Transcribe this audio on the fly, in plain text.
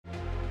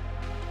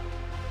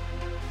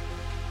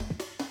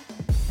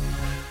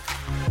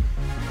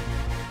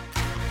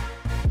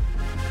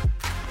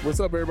What's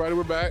up, everybody?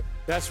 We're back.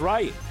 That's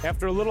right.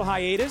 After a little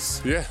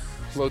hiatus. Yeah,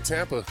 little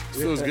Tampa. It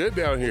feels good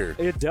down here.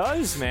 It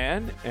does,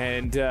 man.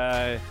 And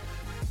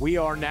we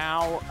are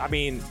now,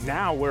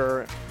 now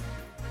we're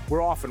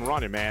off and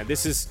running, man.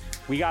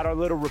 We got our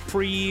little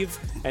reprieve,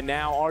 and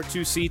now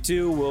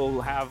R2C2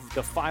 will have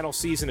the final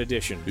season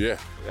edition. Yeah,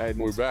 and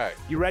we're back.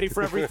 You ready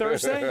for every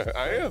Thursday?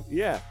 I am.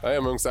 Yeah. I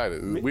am. I'm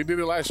excited. We did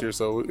it last year,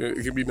 so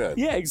it can be done.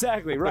 Yeah,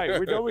 exactly. Right.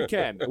 We know we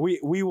can.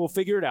 We will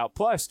figure it out.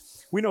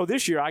 Plus, we know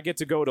this year I get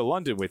to go to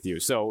London with you,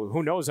 so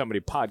who knows how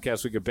many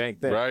podcasts we could bank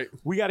then. Right.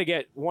 We got to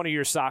get one of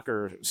your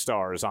soccer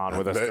stars on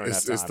with us during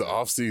that time. It's the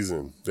off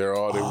season.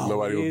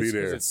 Nobody will be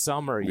there. It's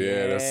summer.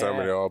 Yeah, that's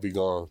summer. They'll all be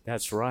gone.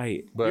 That's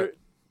right. But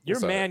you're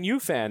a Man U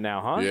fan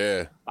now, huh?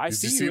 Yeah.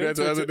 Did you see that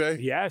the other day?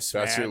 Yes,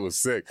 that man. shit was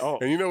sick. Oh.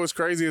 And you know what's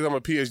crazy is I'm a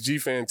PSG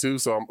fan too,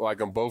 so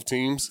I'm both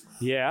teams.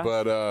 Yeah.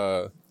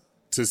 But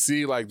to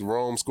see like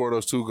Rome score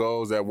those 2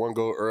 goals, that 1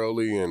 goal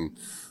early, and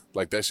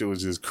like that shit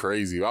was just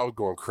crazy. I was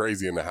going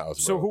crazy in the house.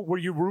 So bro. were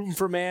you rooting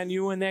for Man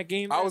U in that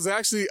game? I was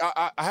actually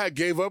I had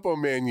gave up on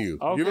Man U.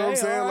 Okay, you know what I'm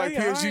saying? right,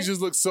 Like PSG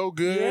just looked so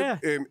good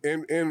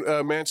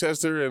in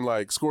Manchester, and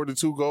like scored the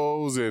 2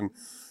 goals,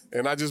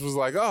 and I just was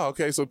like, oh,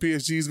 okay, so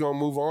PSG's going to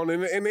move on.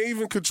 And they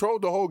even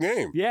controlled the whole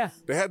game. Yeah.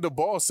 They had the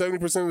ball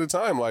 70% of the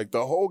time, like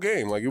the whole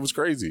game. Like it was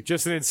crazy.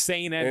 Just an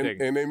insane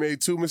ending. And they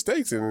made 2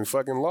 mistakes and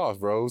fucking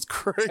lost, bro. It was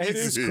crazy. It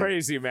is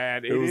crazy,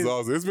 man. It was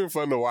awesome. It's been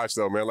fun to watch,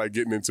 though, man, like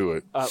getting into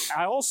it.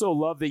 I also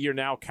love that you're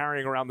now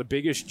carrying around the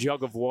biggest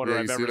jug of water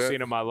I've ever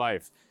seen in my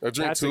life. I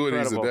drink 2 of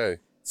these a day.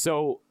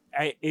 So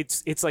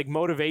it's like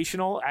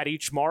motivational at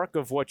each mark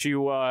of what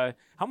you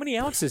how many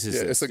ounces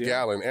is it? It's a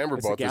gallon. Amber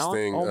bought this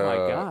thing. Oh my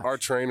god! Our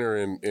trainer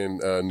in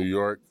New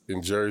York,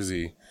 in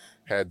Jersey,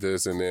 had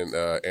this, and then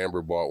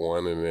Amber bought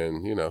one, and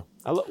then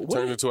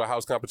turned it into a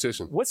house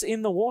competition. What's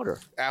in the water?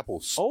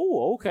 Apples.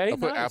 Oh, okay. I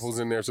put apples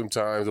in there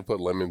sometimes. I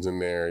put lemons in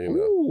there.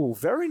 Ooh,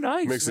 very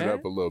nice. Mix it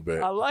up a little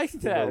bit. I like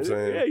that. You know what I'm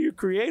saying? Yeah, you're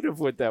creative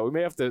with that. We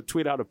may have to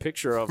tweet out a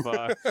picture of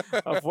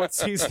what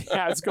he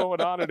has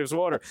going on in his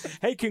water.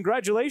 Hey,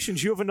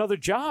 congratulations! You have another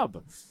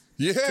job.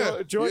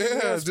 Yeah, joining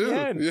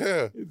ESPN.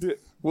 Dude. Yeah.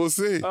 We'll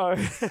see.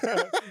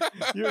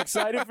 You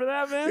excited for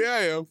that, man? Yeah, I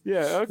am.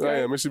 Yeah, okay. I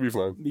am. It should be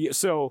fun.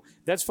 So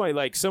that's funny.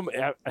 Like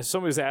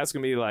somebody's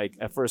asking me, like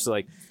at first,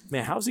 like,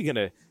 man, how's he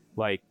gonna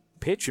like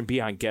pitch and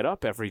be on Get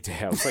Up every day?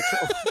 I was like,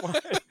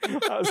 what?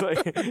 I was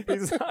like,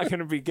 he's not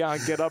gonna be on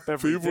Get Up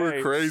every day. People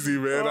are crazy,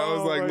 man. I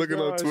was like looking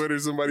on Twitter.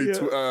 Somebody,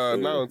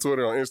 not on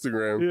Twitter, on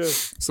Instagram. Yeah.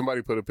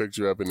 Somebody put a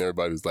picture up, and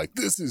everybody's like,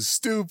 "This is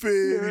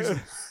stupid." Yeah.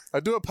 I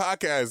do a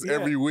podcast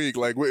every week.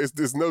 Like,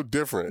 it's no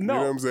different. No. You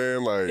know what I'm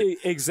saying?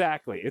 Like,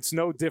 exactly. It's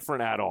no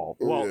different at all.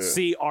 Well,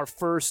 see, our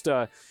first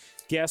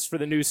guest for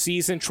the new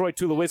season, Troy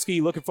Tulowitzki.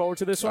 You looking forward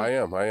to this one? I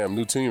am.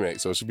 New teammate,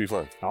 so it should be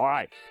fun. All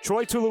right.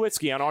 Troy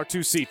Tulowitzki on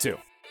R2C2.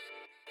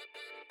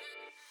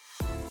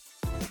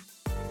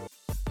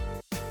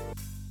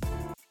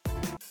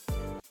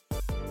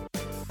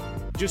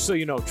 Just so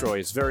you know, Troy,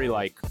 it's very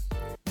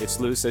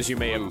it's loose, as you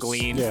may have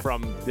gleaned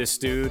from this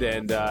dude,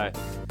 and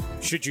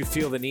should you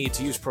feel the need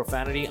to use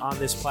profanity on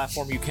this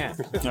platform, you can.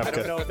 Okay. I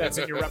don't know if that's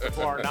in your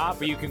repertoire or not,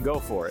 but you can go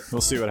for it.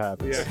 We'll see what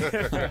happens.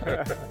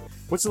 Yeah.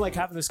 What's it like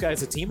having this guy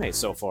as a teammate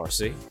so far,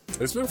 see?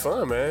 It's been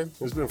fun, man.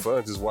 It's been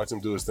fun. Just watch him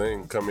do his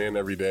thing, come in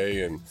every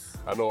day, and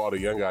I know all the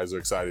young guys are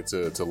excited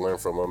to learn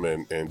from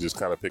him and just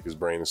kind of pick his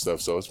brain and stuff,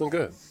 so it's been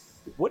good.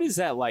 What is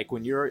that like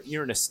when you're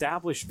an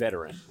established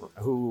veteran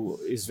who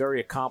is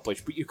very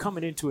accomplished, but you're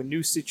coming into a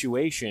new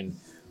situation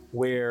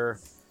where,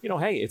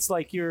 hey, it's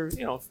like your,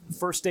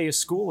 first day of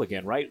school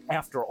again, right?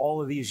 After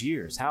all of these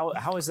years. How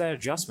has that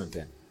adjustment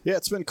been? Yeah,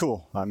 it's been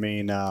cool. I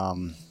mean,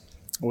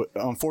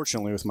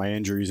 unfortunately, with my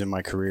injuries in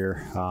my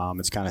career,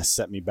 it's kind of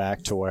set me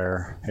back to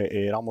where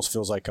it almost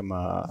feels like I'm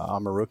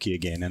a rookie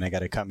again, and I got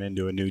to come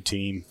into a new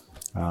team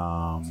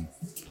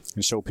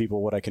and show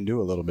people what I can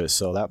do a little bit.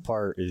 So that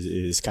part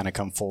is kind of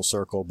come full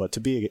circle. But to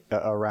be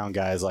around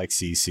guys like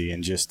CC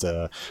and just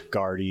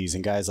guardies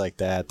and guys like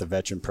that, the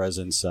veteran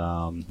presence,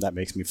 that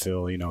makes me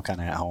feel,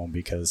 kind of at home,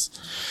 because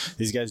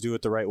these guys do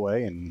it the right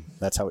way, and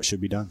that's how it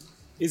should be done.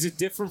 Is it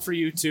different for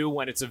you, too,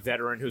 when it's a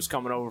veteran who's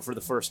coming over for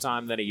the first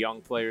time than a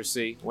young player,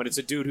 see? When it's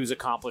a dude who's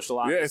accomplished a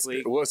lot in this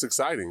league? Well, it's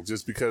exciting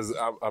just because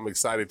I'm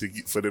excited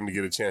for them to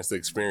get a chance to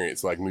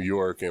experience, like, New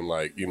York and,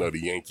 like, the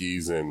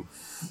Yankees. And,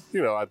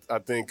 I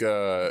think,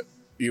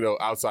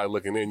 outside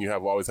looking in, you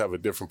always have a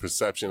different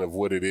perception of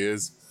what it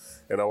is.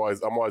 And I'm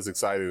always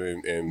excited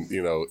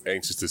and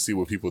anxious to see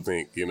what people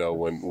think,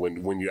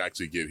 when you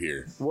actually get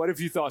here. What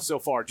have you thought so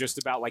far just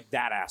about like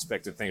that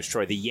aspect of things,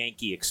 Troy, the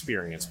Yankee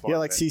experience? Yeah,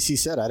 like CC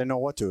said, I didn't know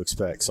what to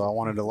expect, so I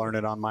wanted to learn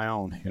it on my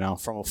own.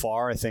 From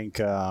afar, I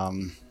think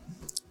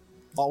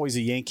always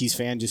a Yankees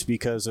fan just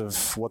because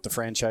of what the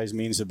franchise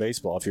means to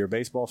baseball. If you're a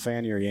baseball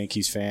fan, you're a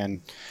Yankees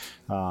fan.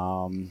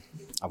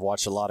 I've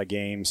watched a lot of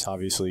games.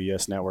 Obviously,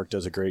 Yes Network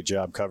does a great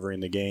job covering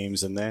the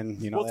games. And then,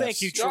 well,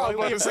 thank you, Troy. I was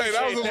about to say,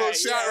 that was a little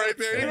shot right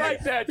there. You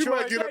like that, Troy?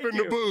 You might get up in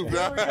the booth.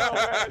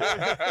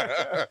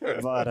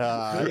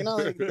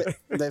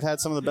 But, they've had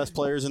some of the best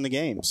players in the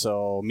game.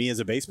 So me as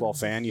a baseball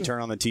fan, you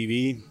turn on the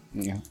TV,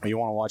 you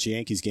want to watch a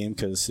Yankees game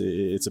because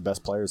it's the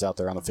best players out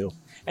there on the field.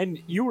 And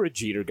you were a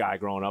Jeter guy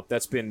growing up.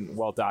 That's been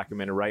well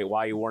documented, right?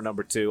 Why you wore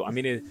number 2. I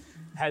mean,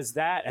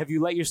 have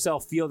you let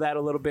yourself feel that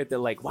a little bit? That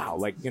like, wow,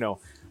 like,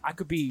 I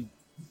could be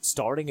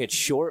starting at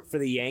short for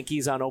the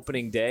Yankees on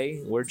opening day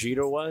where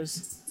Jeter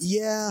was?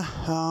 Yeah,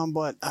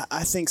 but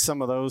I think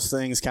some of those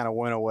things kind of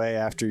went away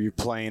after you're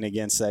playing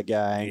against that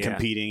guy and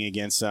competing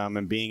against them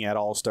and being at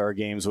all-star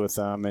games with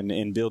them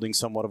and building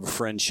somewhat of a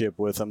friendship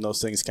with them.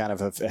 Those things kind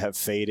of have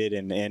faded,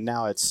 and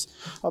now it's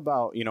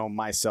about,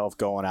 myself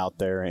going out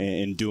there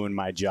and doing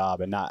my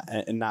job and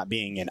not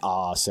being in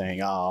awe,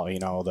 saying, oh,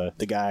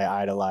 the guy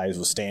I idolized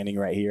was standing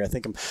right here. I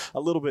think I'm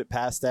a little bit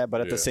past that, but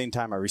at the same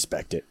time, I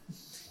respect it.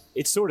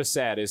 It's sort of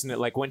sad, isn't it?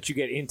 Like, once you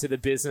get into the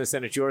business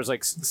and it's yours,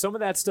 like, some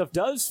of that stuff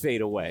does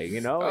fade away,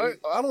 I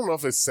don't know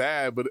if it's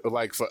sad, but,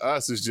 like, for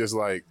us, it's just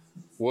like,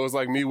 well, it's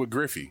like me with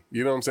Griffey.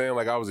 You know what I'm saying?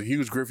 Like, I was a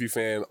huge Griffey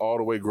fan all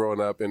the way growing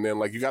up, and then,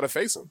 like, you got to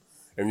face him,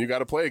 and you got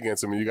to play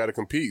against him, and you got to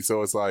compete.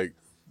 So it's like,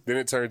 then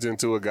it turns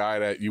into a guy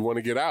that you want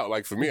to get out.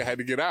 Like, for me, I had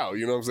to get out.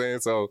 You know what I'm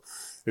saying? So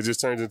it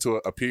just turns into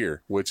a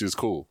peer, which is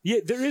cool. Yeah,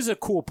 there is a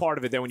cool part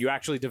of it then when you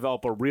actually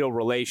develop a real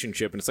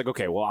relationship. And it's like,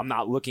 okay, well, I'm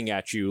not looking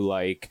at you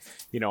like,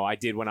 I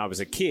did when I was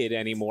a kid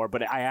anymore,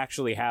 but I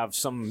actually have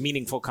some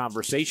meaningful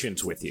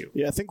conversations with you.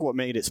 Yeah, I think what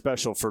made it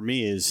special for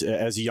me is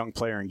as a young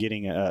player and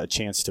getting a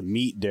chance to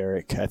meet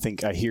Derek, I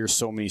think I hear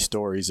so many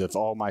stories of,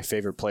 oh, my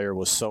favorite player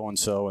was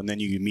so-and-so, and then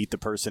you meet the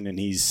person and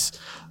he's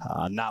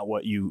not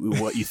what you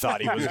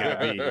thought he was going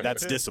to be.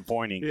 That's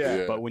disappointing.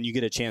 Yeah. But when you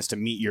get a chance to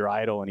meet your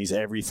idol and he's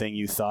everything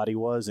you thought he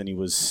was, and he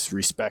was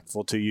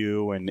respectful to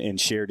you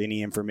and shared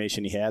any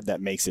information he had,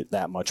 that makes it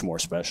that much more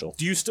special.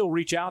 Do you still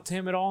reach out to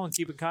him at all and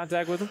keep in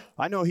contact with him?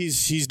 I know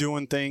he's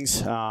doing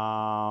things. He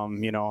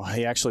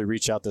actually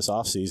reached out this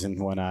offseason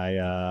when I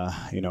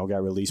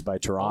got released by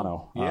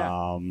Toronto. Oh,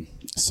 yeah.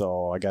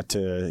 So I got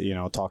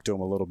to talk to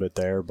him a little bit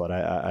there, but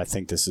I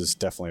think this is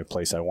definitely a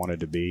place I wanted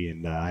to be,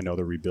 and I know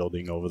they're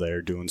rebuilding over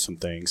there, doing some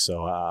things.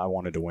 So I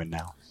wanted to win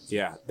now.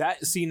 Yeah,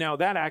 that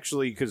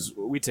actually, because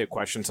we take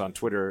questions on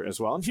Twitter as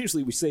well, and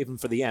usually we save them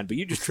for the end, but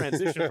you just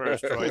transition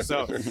first, Troy.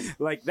 So,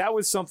 that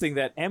was something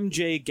that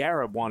MJ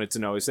Garib wanted to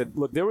know. He said,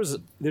 look, there's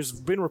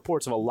been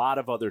reports of a lot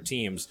of other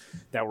teams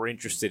that were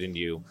interested in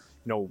you.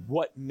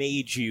 What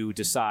made you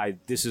decide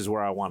this is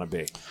where I want to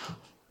be?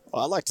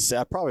 Well, I'd like to say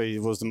I probably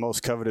was the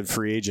most coveted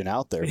free agent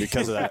out there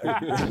because of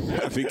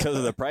that, because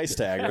of the price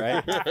tag,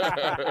 right?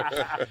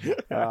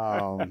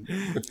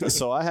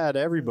 So I had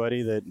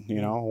everybody that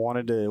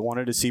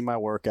wanted to see my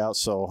workout.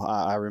 So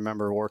I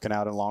remember working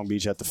out in Long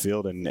Beach at the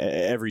field, and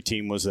every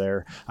team was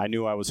there. I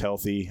knew I was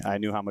healthy. I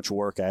knew how much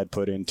work I had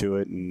put into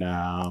it, and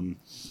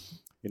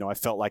I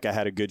felt like I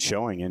had a good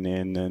showing,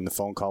 and the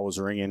phone call was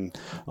ringing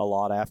a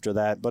lot after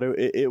that. But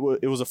it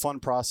was a fun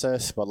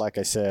process. But like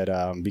I said,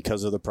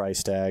 because of the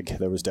price tag,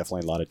 there was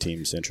definitely a lot of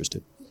teams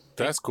interested.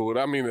 That's cool.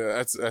 I mean,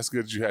 that's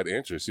good that you had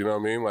interest. You know what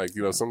I mean? Like,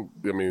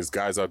 there's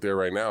guys out there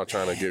right now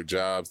trying to get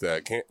jobs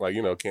that can't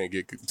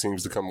get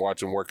teams to come watch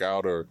them work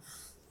out or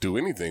do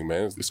anything,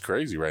 man. It's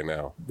crazy right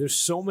now. There's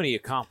so many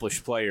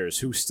accomplished players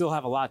who still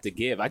have a lot to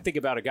give. I think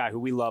about a guy who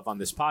we love on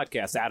this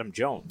podcast, Adam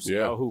Jones,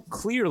 who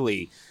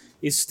clearly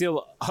is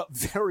still a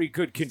very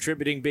good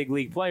contributing big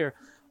league player,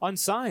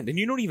 unsigned. And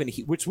you don't even,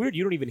 which weird,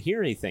 you don't even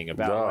hear anything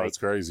about. No, it's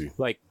crazy.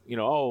 Like,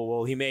 oh,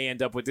 well, he may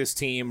end up with this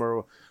team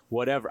or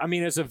whatever. I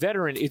mean, as a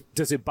veteran,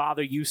 does it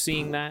bother you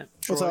seeing that,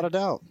 Troy? Without a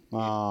doubt.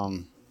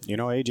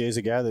 AJ is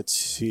a guy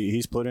that's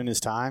he's put in his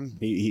time.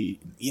 He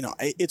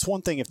it's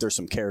one thing if there's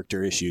some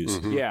character issues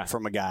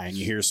from a guy and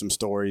you hear some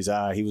stories.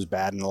 He was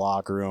bad in the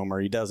locker room, or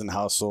he doesn't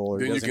hustle, or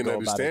then he doesn't go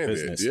about his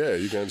business. Yeah,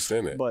 you can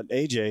understand it. But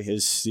AJ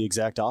is the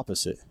exact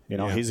opposite.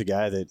 He's a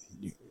guy that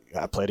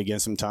I played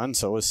against him tons.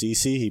 So is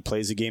CeCe. He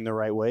plays the game the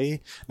right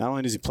way. Not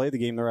only does he play the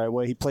game the right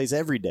way, he plays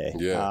every day.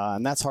 Yeah.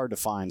 And that's hard to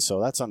find.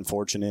 So that's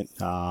unfortunate.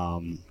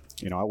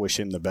 I wish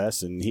him the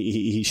best, and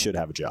he should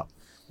have a job.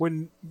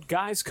 When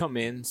guys come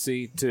in,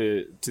 to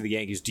the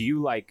Yankees, do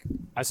you, like,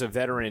 as a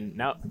veteran,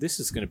 now this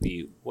is going to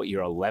be,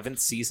 your 11th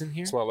season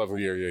here? It's my 11th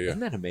year, yeah.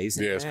 Isn't that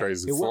amazing? Yeah, it's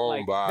crazy. It flown went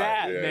like by.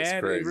 that, yeah, man. It's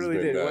crazy. It really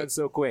did. It went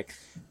so quick.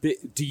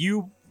 Do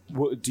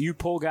you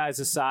pull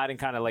guys aside and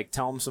kind of, like,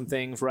 tell them some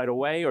things right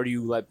away, or do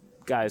you let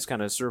guys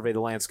kind of survey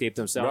the landscape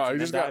themselves? No, you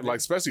just got, like,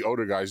 especially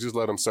older guys, just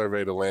let them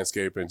survey the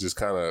landscape and just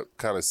kind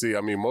of see.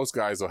 I mean, most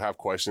guys will have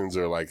questions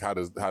or, like, how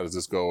does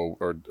this go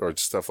or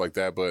stuff like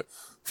that, but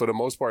for the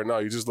most part, no,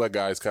 you just let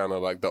guys kind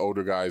of, like, the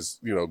older guys,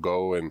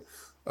 go and,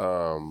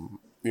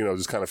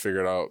 just kind of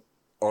figure it out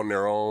on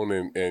their own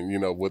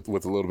and with a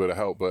little bit of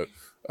help. But,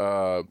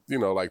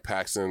 like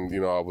Paxton,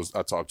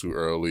 I talked to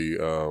early,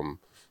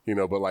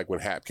 but like when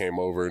Hap came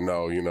over,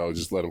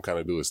 just let him kind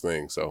of do his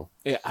thing. So,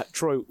 yeah,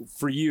 Troy,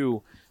 for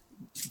you,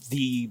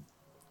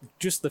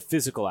 just the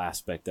physical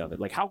aspect of it,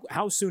 like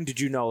how soon did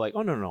you know, like,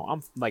 oh,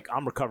 no,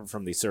 I'm recovered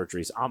from these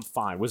surgeries, I'm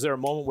fine? Was there a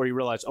moment where you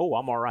realized, oh,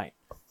 I'm all right?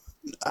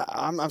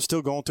 I'm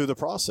still going through the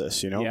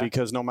process,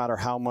 because no matter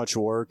how much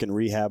work and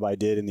rehab I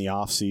did in the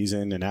off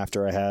season and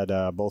after I had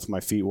both my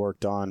feet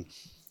worked on,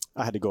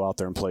 I had to go out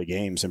there and play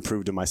games and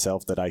prove to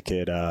myself that I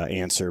could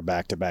answer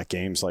back-to-back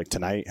games. Like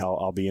tonight,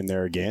 I'll be in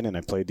there again, and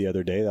I played the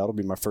other day. That'll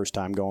be my first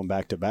time going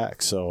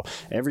back-to-back. So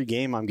every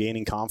game I'm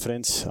gaining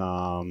confidence.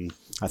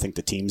 I think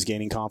the team's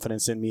gaining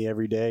confidence in me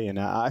every day, and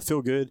I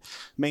feel good.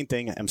 Main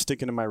thing, I'm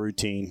sticking to my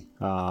routine,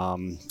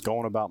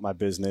 going about my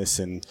business.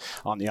 And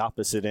on the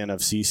opposite end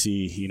of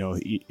CC, you know,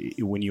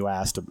 when you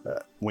asked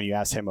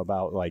him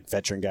about like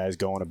veteran guys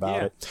going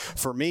about it,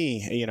 for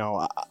me, you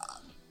know,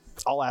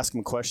 I'll ask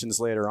him questions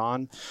later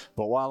on,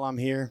 but while I'm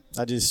here,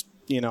 I just,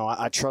 you know,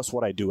 I trust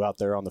what I do out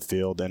there on the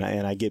field, and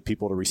I get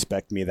people to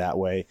respect me that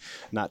way,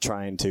 not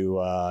trying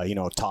to, you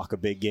know, talk a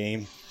big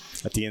game.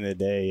 At the end of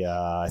the day,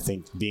 I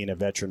think being a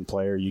veteran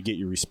player, you get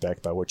your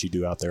respect by what you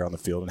do out there on the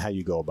field and how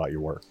you go about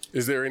your work.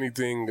 Is there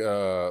anything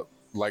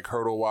like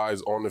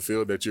hurdle-wise on the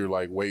field that you're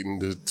like waiting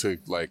to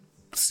like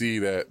see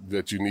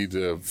that you need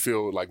to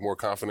feel like more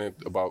confident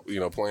about, you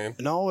know, playing?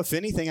 No, if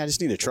anything, I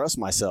just need to trust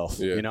myself.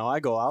 Yeah. You know,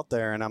 I go out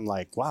there and I'm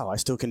like, wow, I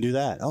still can do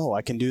that. Oh,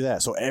 I can do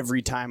that. So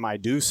every time I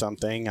do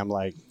something, I'm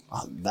like,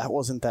 oh, that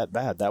wasn't that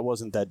bad. That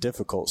wasn't that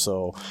difficult.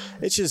 So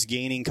it's just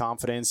gaining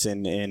confidence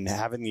and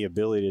having the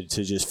ability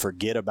to just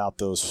forget about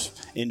those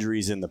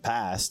injuries in the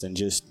past and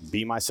just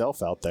be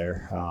myself out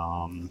there.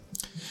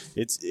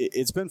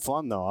 It's been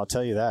fun though. I'll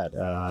tell you that.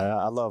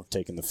 I love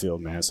taking the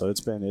field, man. So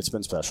it's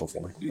been special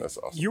for me. That's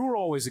awesome. You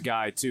were always a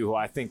guy too who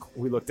I think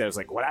we looked at as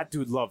like, well, that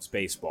dude loves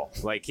baseball.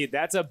 Like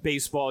that's a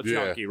baseball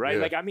junkie, right?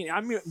 Yeah. Like I mean,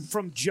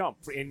 from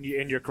jump in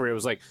your career, it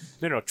was like,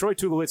 no, Troy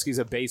Tulowitzki's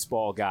a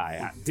baseball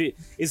guy.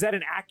 Is that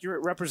an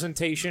accurate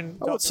representation?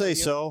 I would say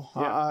so.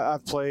 Yeah.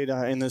 I've played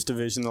in this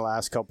division the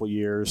last couple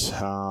years.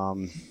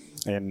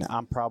 And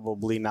I'm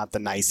probably not the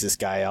nicest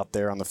guy out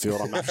there on the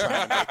field. I'm not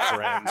trying to make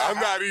friends. I'm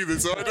not either.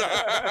 So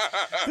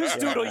This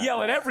dude will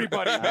yell at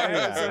everybody,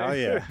 man. Oh,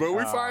 yeah. But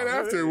we find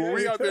after when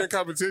we out there in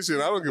competition,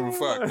 I don't give a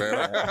fuck,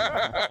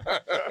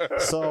 man.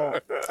 So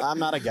I'm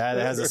not a guy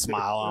that has a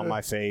smile on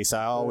my face.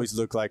 I always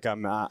look like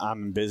I'm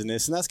in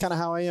business, and that's kind of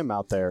how I am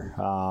out there.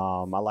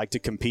 I like to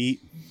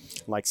compete.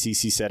 Like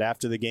CC said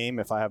after the game,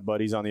 if I have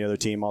buddies on the other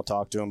team, I'll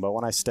talk to them. But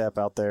when I step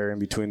out there in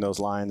between those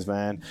lines,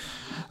 man,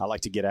 I like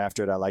to get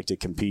after it. I like to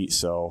compete.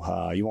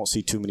 So you won't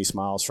see too many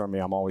smiles from me.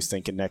 I'm always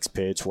thinking next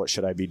pitch, what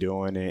should I be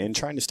doing, and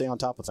trying to stay on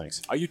top of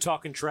things. Are you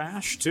talking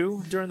trash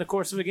too during the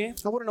course of a game?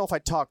 I wouldn't know if I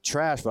talk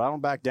trash, but I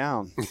don't back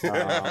down. You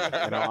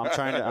know,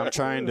 I'm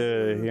trying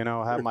to, you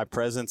know, have my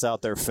presence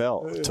out there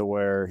felt to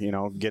where, you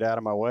know, get out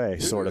of my way,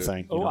 sort of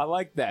thing. Oh, know? I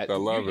like that. I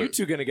love it. You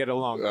two gonna get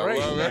along I great.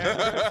 love Man.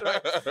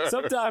 That's right.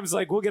 Sometimes,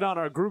 like, we'll get on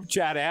our group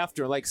chat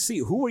after, like, see,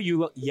 who are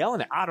you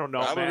yelling at? I don't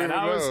know, I don't man. even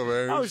know,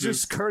 man. I was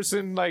just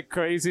cursing like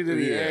crazy to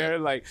the Yeah. air.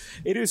 Like,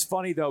 it is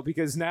funny though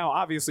because now,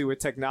 obviously, with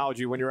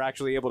technology, when you're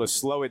actually able to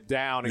slow it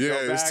down and go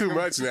back, it's too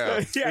much now.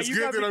 Yeah, It's you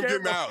good gotta that be I'm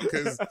getting careful. out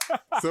because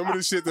some of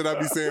the shit that I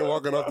be saying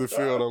walking off the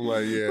field, I'm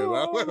like,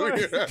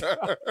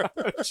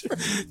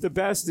 The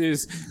best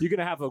is you're going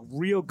to have a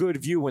real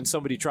good view when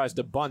somebody tries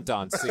to bunt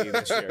on C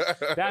this year.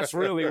 That's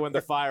really when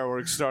the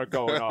fireworks start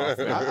going off.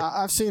 Man.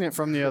 I've seen it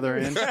from the other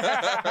end.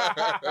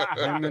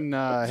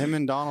 him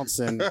and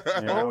Donaldson.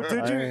 You know,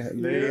 did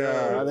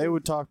you? they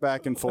would talk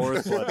back and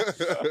forth,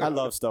 but I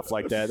love stuff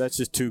like that. That's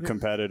just two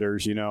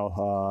competitors, you know.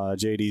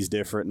 JD's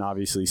different, and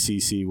obviously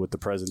CC with the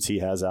presence he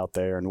has out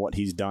there and what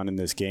he's done in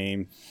this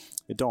game.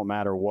 It don't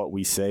matter what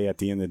we say. At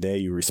the end of the day,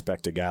 you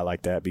respect a guy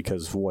like that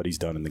because of what he's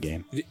done in the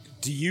game.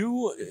 Do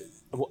you,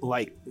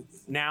 like,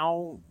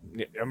 now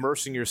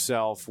immersing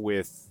yourself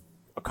with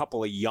a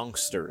couple of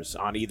youngsters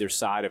on either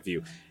side of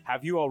you,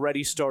 have you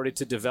already started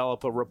to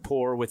develop a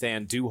rapport with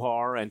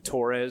Andujar and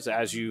Torres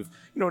as you've,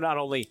 you know, not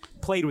only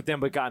played with them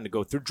but gotten to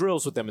go through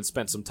drills with them and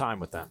spend some time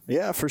with them?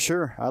 Yeah, for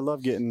sure. I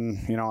love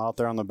getting, you know, out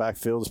there on the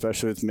backfield,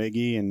 especially with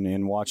Miggy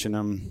and watching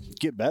him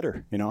get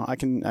better. You know, I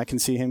can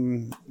see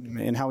him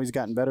and how he's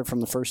gotten better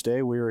from the first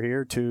day we were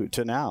here to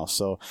now.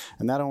 So,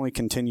 and that only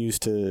continues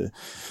to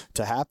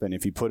happen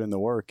if you put in the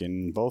work.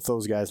 And both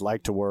those guys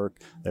like to work.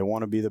 They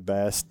want to be the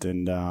best,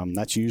 and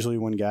that's usually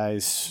when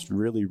guys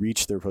really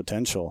reach their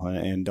potential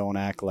and don't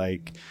act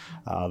like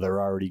they're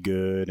already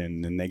good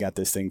and they got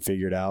this thing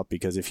figured out,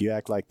 because if you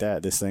act like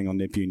that, this thing will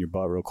nip you in your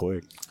butt real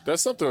quick.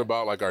 That's something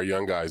about like our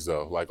young guys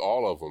though, like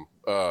all of them,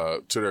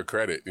 to their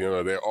credit, you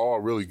know, they're all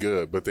really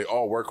good, but they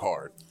all work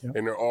hard. Yep.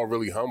 And they're all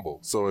really humble.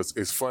 So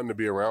it's fun to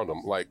be around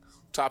them, like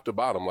top to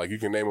bottom. Like you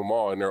can name them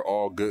all, and they're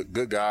all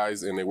good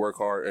guys, and they work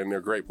hard, and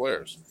they're great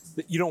players.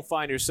 You don't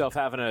find yourself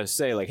having to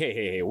say like,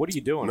 hey, what are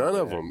you doing? None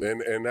of them,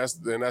 and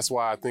that's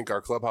why I think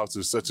our clubhouse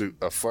is such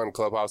a fun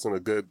clubhouse and a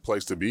good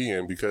place to be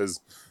in,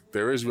 because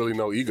there is really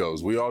no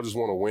egos. We all just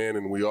want to win,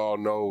 and we all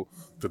know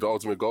that the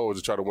ultimate goal is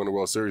to try to win the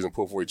World Series and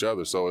pull for each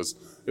other. So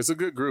it's a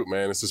good group,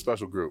 man. It's a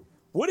special group.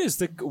 What's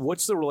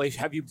the relation?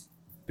 Have you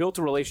built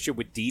a relationship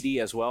with Didi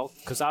as well?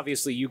 Because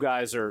obviously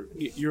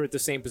you're at the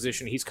same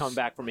position. He's come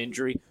back from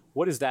injury.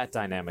 What is that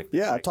dynamic?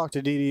 Yeah, like? I talked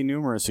to Didi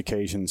numerous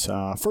occasions.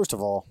 First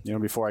of all, you know,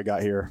 before I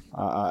got here,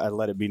 I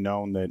let it be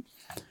known that,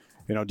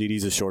 you know,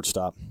 Didi's a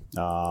shortstop.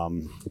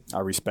 I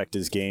respect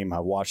his game. I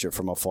watch it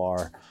from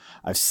afar.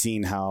 I've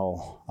seen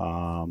how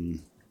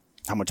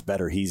how much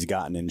better he's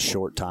gotten in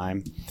short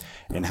time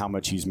and how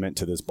much he's meant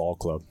to this ball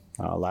club.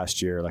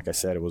 Last year, like I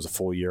said, it was a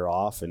full year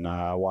off, and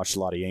I watched a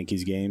lot of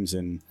Yankees games,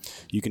 and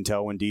you can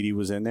tell when Didi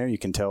was in there. You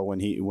can tell when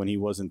he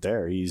wasn't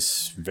there.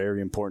 He's very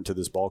important to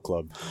this ball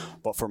club.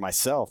 But for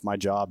myself, my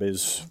job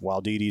is,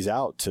 while Didi's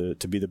out, to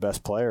be the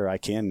best player I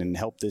can and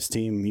help this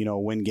team,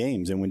 win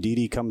games. And when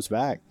Didi comes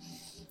back,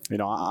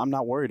 I'm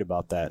not worried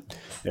about that.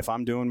 If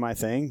I'm doing my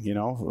thing,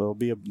 there'll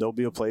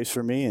be a place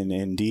for me,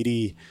 and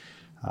Didi.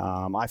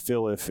 I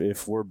feel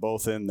if we're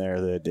both in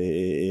there that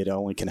it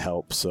only can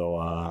help. So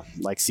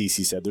like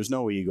CeCe said, there's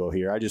no ego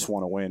here. I just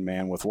want to win,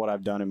 man. With what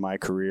I've done in my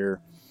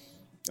career,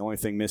 the only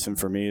thing missing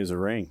for me is a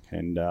ring,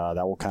 and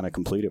that will kind of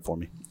complete it for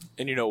me.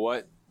 And you know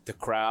what? The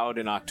crowd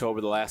in October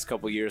the last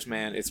couple of years,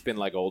 man, it's been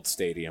like old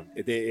stadium.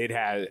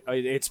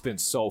 It's been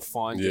so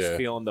fun just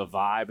feeling the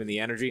vibe and the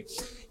energy.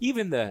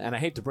 Even and I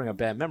hate to bring up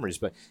bad memories,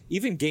 but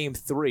even Game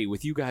 3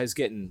 with you guys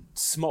getting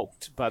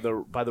smoked by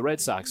the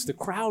Red Sox, the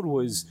crowd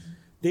was.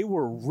 They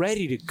were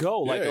ready to go,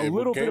 like a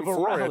little bit of a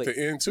rally at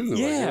the end too. Yeah, like,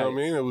 you know what I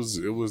mean,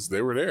 it was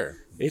they were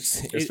there.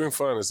 It's been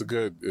fun. It's a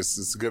good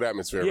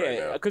atmosphere right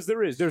now. Yeah, because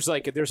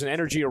there's an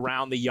energy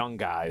around the young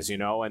guys,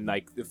 and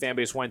like the fan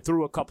base went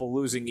through a couple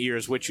losing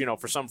years, which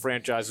for some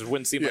franchises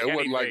wouldn't seem like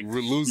anything. It wasn't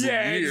like losing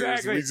years. Yeah,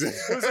 exactly.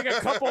 It was like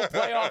a couple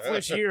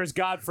playoff-less years,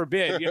 God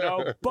forbid,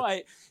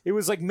 But it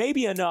was like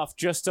maybe enough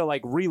just to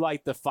like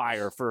relight the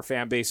fire for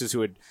fan bases who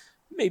had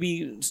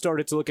maybe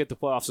started to look at the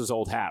playoffs as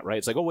old hat, right?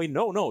 It's like, oh, wait,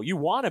 no. You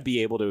want to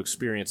be able to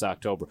experience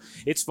October.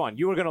 It's fun.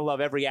 You are going to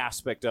love every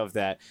aspect of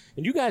that.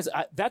 And you guys,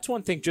 that's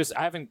one thing,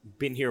 I haven't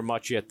been here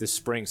much yet this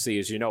spring,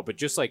 as you know, but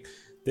just like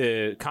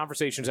the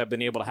conversations I've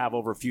been able to have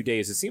over a few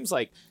days, it seems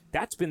like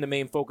that's been the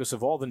main focus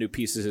of all the new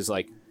pieces is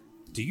like,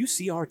 do you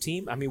see our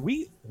team? I mean,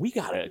 we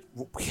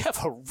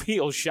have a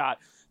real shot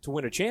to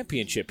win a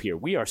championship here.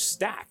 We are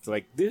stacked.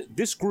 Like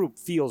this group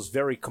feels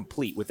very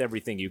complete with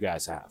everything you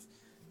guys have.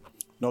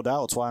 No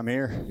doubt. That's why I'm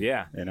here.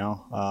 Yeah.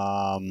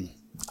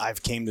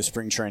 I've came to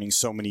spring training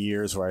so many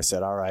years where I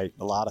said, all right,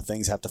 a lot of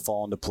things have to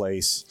fall into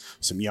place.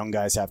 Some young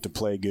guys have to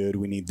play good.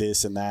 We need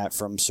this and that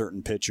from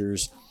certain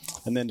pitchers.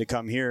 And then to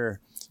come here,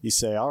 you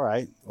say, all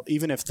right,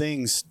 even if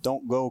things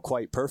don't go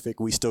quite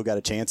perfect, we still got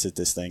a chance at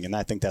this thing. And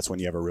I think that's when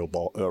you have a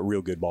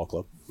real good ball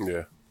club.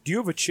 Yeah. Do you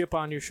have a chip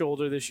on your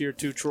shoulder this year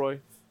too, Troy?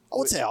 I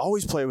would say I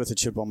always play with a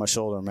chip on my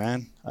shoulder,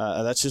 man.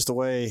 That's just the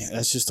way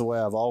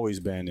I've always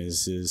been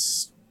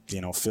is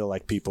feel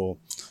like people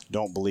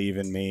don't believe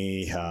in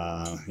me,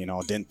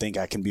 didn't think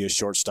I can be a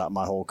shortstop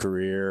my whole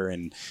career.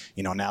 And,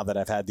 now that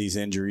I've had these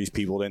injuries,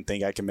 people didn't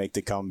think I can make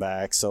the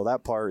comeback. So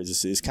that part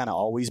is kind of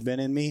always been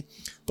in me.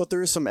 But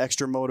there is some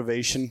extra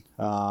motivation.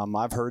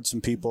 I've heard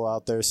some people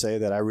out there say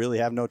that I really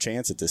have no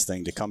chance at this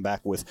thing to come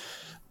back with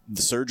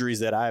the surgeries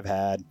that I've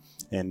had.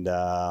 And,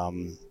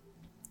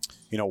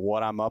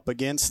 what I'm up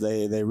against,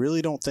 they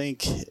really don't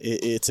think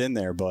it's in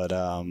there. But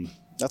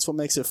that's what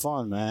makes it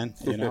fun, man.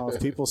 If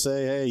people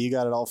say, hey, you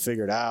got it all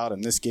figured out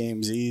and this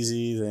game's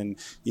easy, then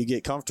you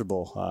get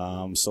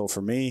comfortable. So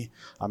for me,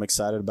 I'm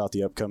excited about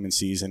the upcoming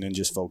season and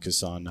just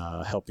focus on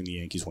helping the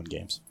Yankees win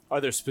games.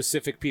 Are there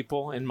specific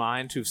people in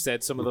mind who've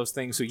said some of those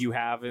things who you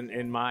have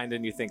in mind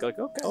and you think like,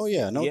 okay? Oh,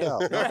 yeah, no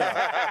doubt.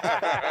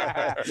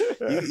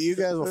 You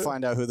guys will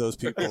find out who those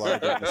people are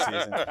during the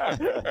season.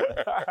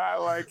 I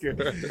like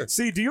it.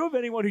 See, do you have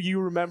anyone who you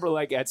remember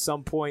like at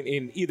some point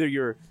in either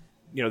your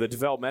the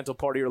developmental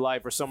part of your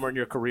life or somewhere in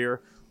your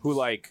career who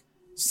like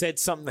said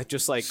something that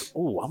just like,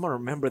 oh, I'm going to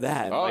remember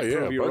that. And,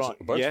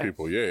 a bunch of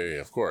people.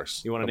 Yeah, of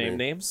course. You want to name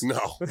names? No,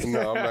 I'm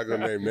not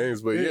going to name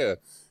names, but yeah,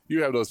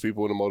 you have those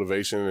people with the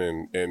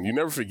motivation and you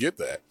never forget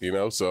that,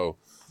 so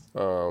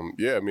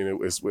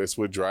it's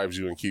what drives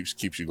you and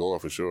keeps you going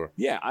for sure.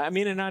 Yeah, I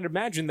mean, and I'd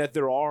imagine that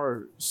there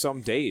are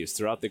some days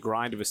throughout the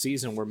grind of a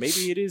season where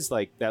maybe it is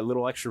like that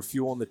little extra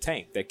fuel in the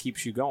tank that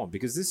keeps you going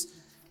because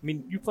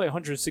you play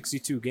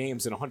 162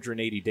 games in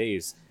 180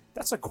 days.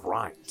 That's a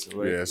grind.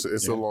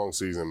 It's a long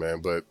season,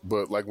 man.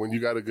 But like when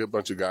you got a good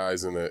bunch of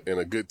guys and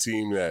a good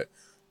team that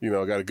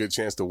got a good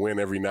chance to win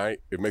every night,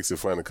 it makes it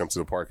fun to come to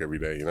the park every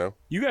day.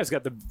 You guys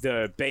got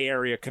the Bay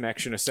Area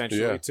connection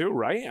essentially too,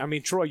 right? I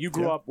mean, Troy, you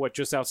grew up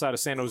just outside of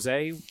San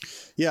Jose?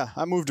 Yeah,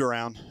 I moved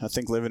around. I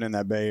think living in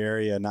that Bay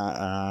Area,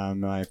 not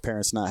my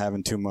parents not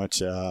having too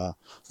much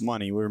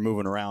money, we were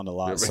moving around a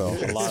lot, so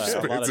a lot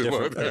of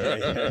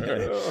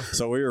different.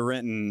 So we were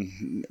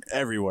renting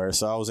everywhere.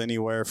 So I was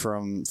anywhere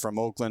from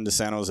Oakland to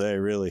San Jose,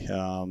 really.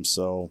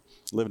 So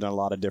lived in a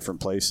lot of different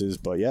places,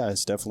 but yeah,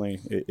 it's definitely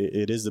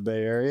it is the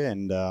Bay Area,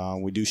 and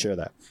we do share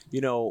that.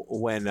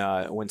 When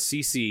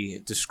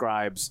CeCe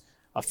describes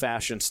a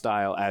fashion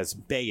style as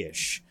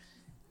Bayish,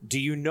 do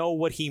you know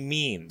what he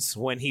means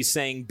when he's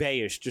saying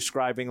Bayish,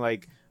 describing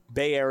like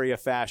Bay Area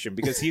fashion?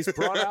 Because he's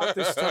brought out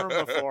this term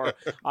before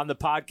on the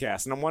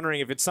podcast, and I'm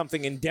wondering if it's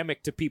something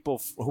endemic to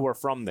people who are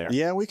from there.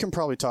 Yeah, we can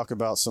probably talk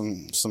about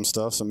some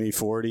stuff, some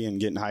E40 and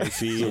getting high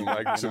feet.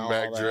 some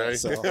Mac Dre.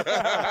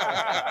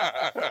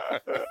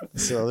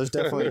 So there's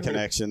definitely a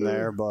connection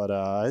there, but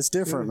it's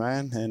different,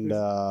 man. And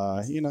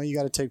you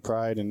got to take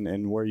pride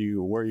in where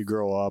you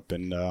grow up,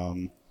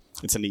 and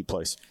it's a neat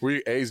place. Were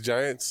you A's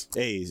Giants?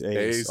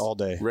 A's all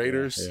day.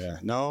 Raiders? Yeah.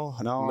 No.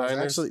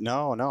 Niners?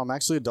 I'm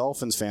actually a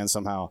Dolphins fan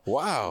somehow.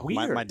 Wow.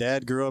 My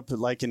dad grew up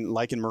liking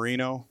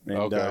Marino,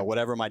 and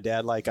whatever my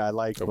dad liked, I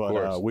liked.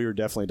 But we were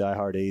definitely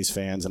diehard A's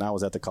fans, and I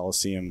was at the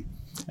Coliseum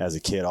as a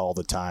kid all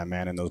the time,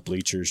 man, in those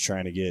bleachers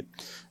trying to get,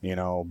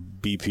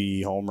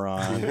 BP home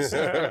runs,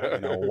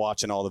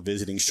 watching all the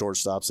visiting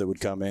shortstops that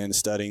would come in,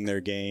 studying their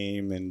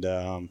game, and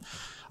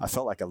I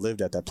felt like I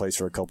lived at that place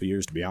for a couple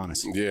years, to be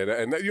honest. Yeah,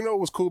 and what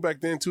was cool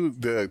back then too?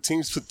 The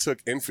teams took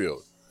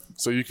infield,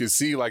 so you could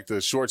see like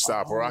the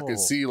shortstop, or I could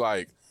see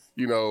like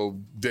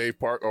Dave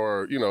Park,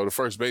 or the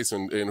first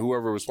baseman and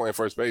whoever was playing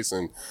first base,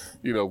 and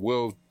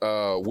Will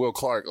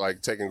Clark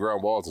like taking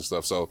ground balls and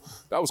stuff. So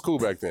that was cool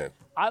back then.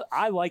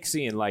 I like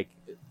seeing like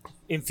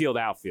infield,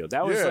 outfield.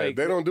 That was they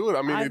don't do it.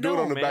 I mean, they do it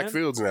on the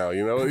backfields now.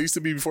 It used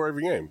to be before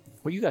every game.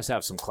 Well, you guys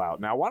have some clout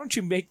now. Why don't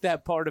you make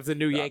that part of the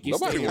new Yankees?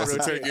 Nobody wants to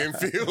take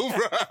infield.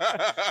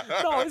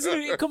 No, isn't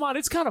it? Come on,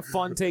 it's kind of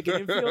fun taking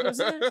infield,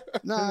 isn't it?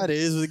 No, it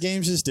is. The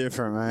game's just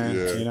different, man.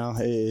 Yeah.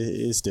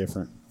 It's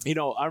different.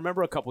 I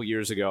remember a couple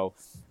years ago,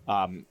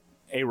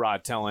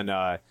 A-Rod telling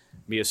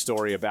me a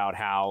story about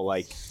how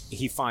like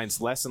he finds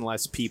less and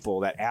less people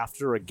that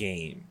after a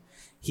game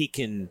he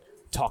can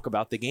talk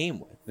about the game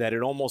with, that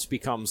it almost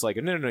becomes like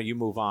no, you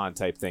move on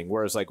type thing.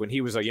 Whereas like when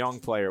he was a young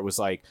player, it was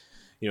like,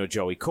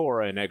 Joey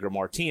Cora and Edgar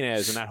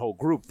Martinez and that whole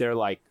group, they're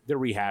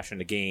rehashing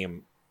the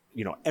game,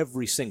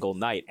 every single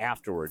night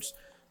afterwards.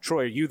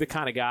 Troy, are you the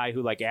kind of guy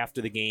who like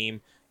after the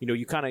game,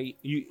 you kind of,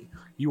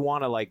 you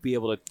want to like be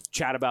able to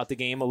chat about the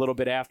game a little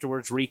bit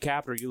afterwards,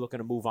 recap, or are you looking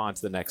to move on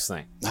to the next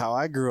thing? How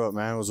I grew up,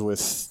 man, was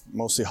with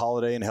mostly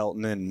Holiday and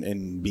Helton,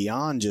 and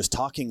beyond just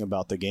talking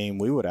about the game,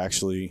 we would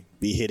actually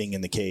be hitting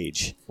in the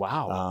cage.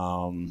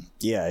 Wow.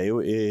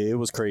 It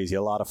was crazy.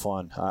 A lot of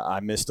fun. I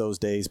miss those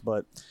days,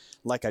 but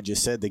like I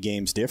just said, the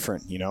game's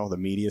different. The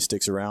media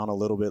sticks around a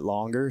little bit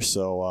longer,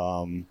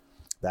 so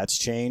that's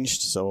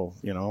changed. So,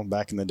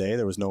 back in the day,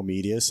 there was no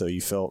media, so you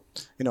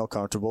felt,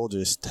 comfortable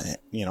just,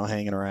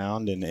 hanging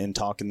around and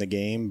talking the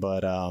game.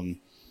 But,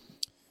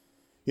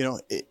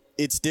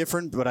 it's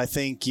different. But I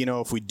think,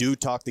 if we do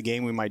talk the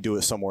game, we might do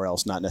it somewhere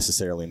else, not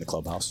necessarily in the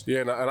clubhouse. Yeah,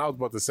 and I was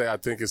about to say, I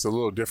think it's a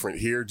little different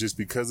here just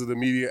because of the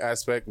media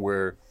aspect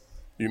where,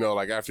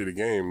 like after the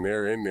game,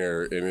 they're in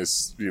there and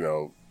it's,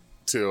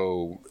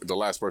 till the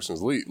last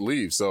person's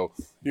leave. So,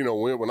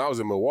 when I was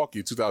in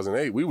Milwaukee,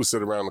 2008, we would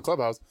sit around the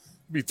clubhouse,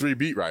 be 3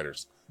 beat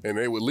writers, and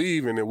they would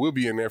leave, and then we'll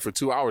be in there for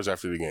 2 hours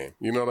after the game.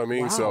 You know what I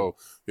mean? Wow. So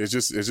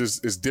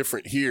it's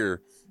different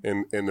here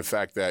in the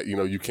fact that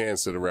you can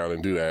sit around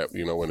and do that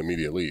when the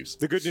media leaves.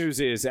 The good news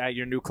is at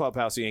your new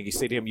clubhouse at Yankee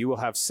Stadium, you will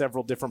have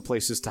several different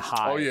places to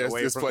hide. Oh yeah,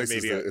 it's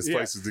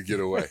places to get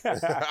away.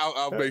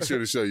 I'll make sure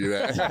to show you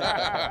that.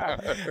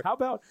 How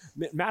about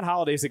Matt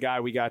Holliday's a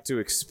guy we got to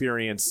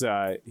experience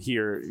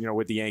here,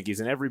 with the Yankees,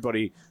 and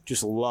everybody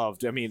just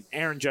loved. I mean,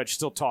 Aaron Judge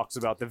still talks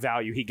about the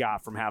value he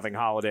got from having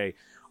Holliday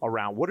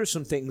around. What are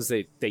some things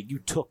that you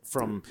took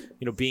from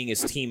being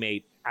his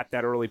teammate at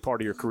that early part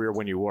of your career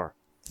when you were?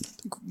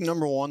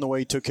 Number one, the way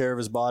he took care of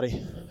his body.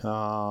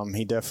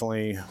 He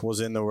definitely was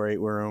in the weight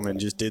room and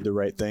just did the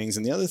right things.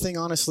 And the other thing,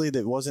 honestly,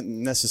 that wasn't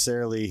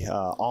necessarily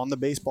on the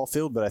baseball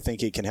field, but I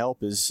think it can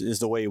help is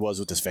the way he was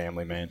with his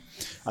family, man.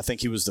 I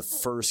think he was the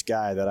first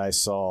guy that I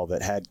saw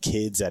that had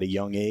kids at a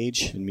young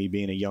age, and me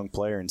being a young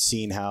player and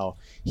seeing how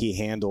he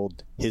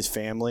handled his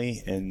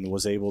family and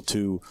was able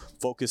to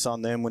focus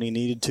on them when he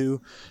needed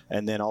to,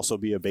 and then also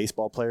be a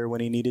baseball player when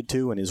he needed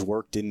to, and his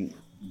work didn't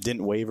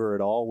waver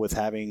at all with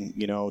having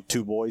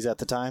 2 boys at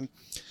the time.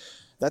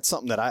 That's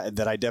something that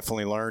I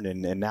definitely learned,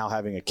 and now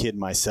having a kid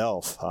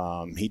myself,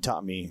 he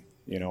taught me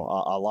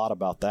a lot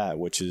about that,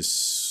 which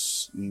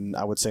is,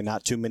 I would say,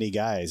 not too many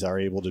guys are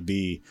able to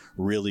be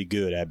really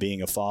good at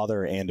being a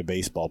father and a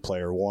baseball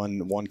player.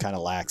 One kind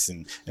of lacks,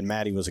 and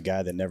Matty was a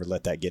guy that never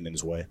let that get in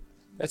his way.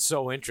 That's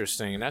so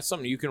interesting, and that's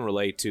something you can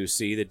relate to.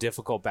 See the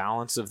difficult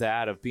balance of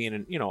that, of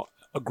being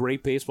a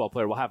great baseball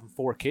player while having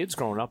 4 kids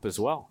growing up as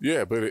well.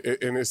 Yeah, but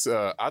it's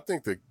I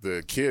think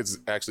the kids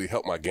actually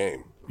helped my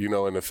game,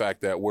 and the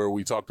fact that where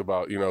we talked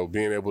about,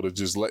 being able to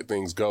just let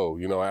things go,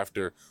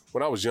 after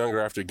when I was younger,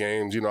 after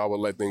games, I would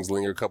let things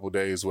linger a couple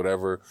days,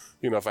 whatever,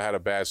 if I had a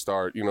bad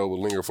start, it would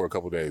linger for a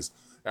couple days.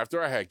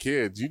 After I had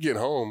kids, you get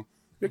home,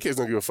 your kids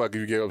don't give a fuck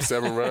if you gave up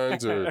 7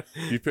 runs or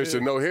you pitched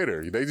a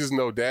no-hitter. They just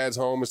know dad's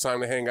home, it's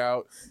time to hang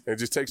out, and it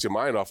just takes your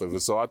mind off of it.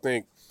 So I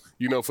think,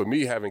 for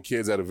me, having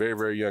kids at a very,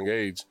 very young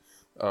age,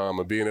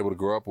 and being able to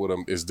grow up with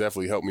them is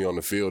definitely helped me on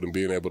the field and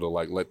being able to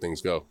let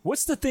things go.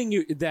 What's the thing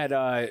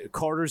that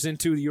Carter's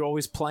into? You're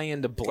always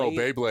playing the blade.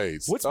 Oh,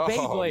 Beyblades. What's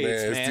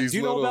Beyblades, man? Do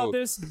you know about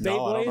this? Beyblades?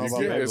 No, I don't know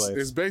about Beyblades.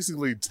 It's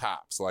basically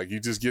tops. Like you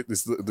just get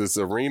this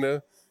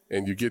arena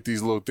and you get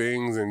these little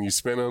things and you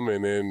spin them,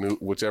 and then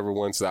whichever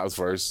one stops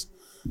first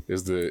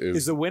is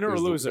the winner or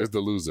loser? Is the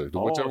loser.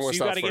 Whichever one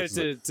stops first.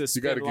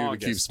 You got to get it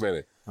to keep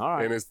spinning. All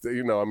right. And it's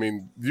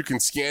you can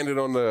scan it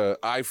on the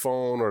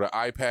iPhone or the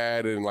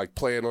iPad and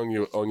play it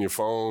on your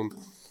phone.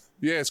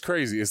 Yeah, it's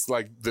crazy. It's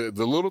like the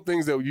little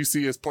things that you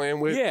see us playing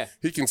with. Yeah.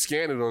 He can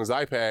scan it on his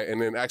iPad and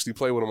then actually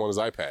play with them on his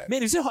iPad.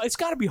 Man, it's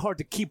got to be hard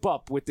to keep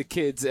up with the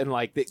kids and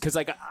like because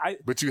like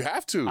But you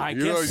have to. I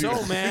guess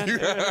so, man.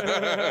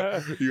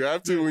 You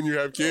have to when you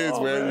have kids,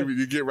 man.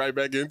 You get right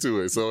back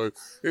into it. So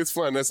it's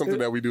fun. That's something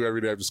that we do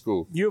every day after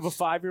school. You have a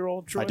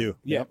 5-year-old, Troy? I do.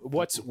 Yeah.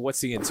 Yep.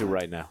 What's he into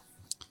right now?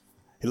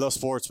 He loves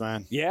sports,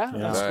 man. Yeah,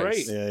 that's Nice.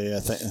 great. Yeah.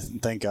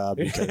 Thank God,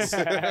 because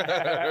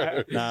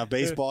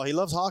baseball. He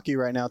loves hockey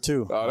right now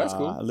too. Oh, that's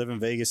cool. I live in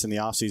Vegas in the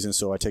off season,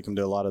 so I take him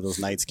to a lot of those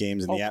nights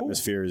games, and the cool.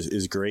 atmosphere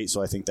is great.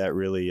 So I think that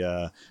really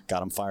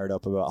got him fired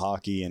up about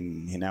hockey,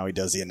 and now he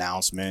does the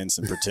announcements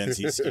and pretends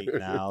he's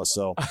skating out.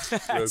 So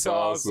That's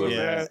awesome.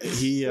 yeah,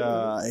 he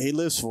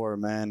lives for it,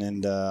 man,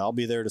 and I'll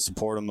be there to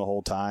support him the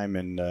whole time.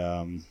 And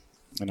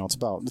it's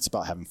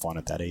about having fun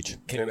at that age.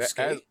 Can you And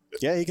skate?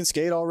 Yeah, he can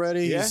skate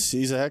already. Yeah?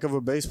 He's a heck of a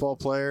baseball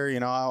player.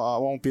 You know, I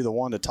won't be the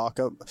one to talk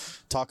up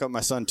my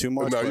son too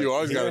much. No, but you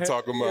always got to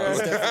talk him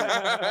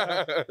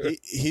up.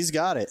 he's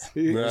got it.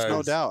 There's no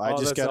Nice. doubt. I Oh,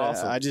 just that's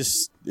gotta.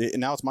 awesome.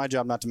 Now it's my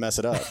job not to mess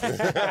it up.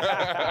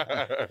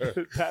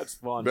 That's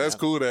fun. That's man.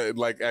 cool that,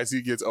 like, as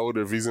he gets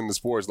older, if he's into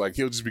sports, like,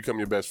 he'll just become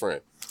your best friend.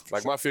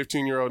 Like, my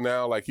 15-year-old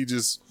now, like, he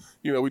just,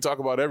 we talk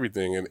about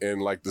everything,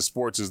 and like, the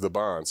sports is the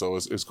bond, so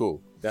it's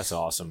cool. That's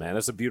awesome, man.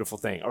 That's a beautiful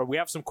thing. Or we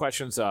have some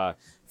questions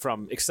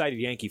from excited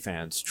Yankee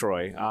fans,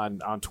 Troy,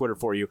 on Twitter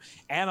for you.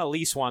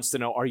 Annalise wants to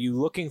know, are you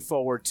looking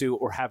forward to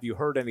or have you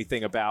heard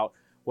anything about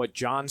what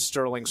John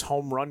Sterling's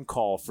home run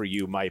call for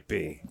you might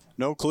be?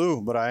 No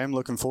clue, but I am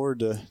looking forward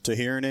to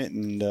hearing it.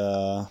 And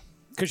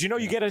Because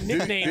you get a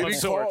nickname Did of he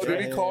sorts. Did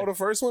he right? call the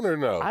first one or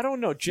no? I don't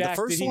know, Jack.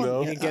 first Did he, one?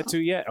 he didn't get to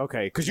yet?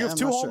 Okay, because you have I'm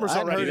 2 not sure. homers I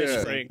hadn't already heard this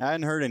anything. spring. I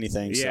hadn't heard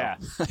anything. So. Yeah,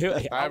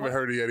 I haven't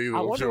heard it yet either. I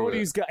I'm wonder sure. what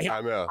he's got.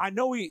 I know. I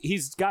know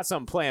he's got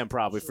something planned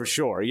probably for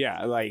sure.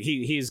 Yeah, like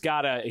he's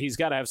got to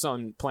have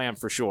something planned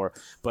for sure.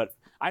 But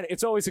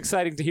it's always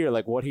exciting to hear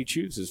like what he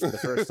chooses for the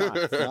first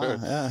time.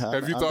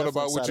 Have you thought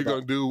about what you're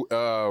going to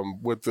do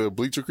with the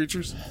bleacher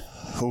creatures?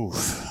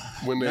 Oof.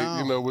 When they,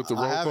 No, with the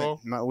roll I haven't.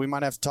 call? We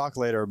might have to talk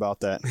later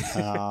about that.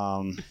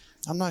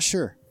 I'm not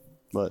sure,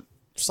 but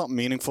something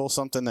meaningful,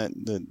 something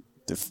that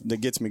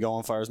gets me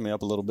going, fires me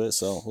up a little bit.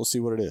 So we'll see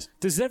what it is.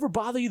 Does it ever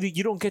bother you that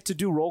you don't get to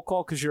do roll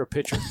call because you're a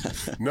pitcher?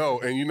 No,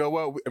 and you know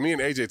what? Me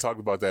and AJ talked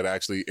about that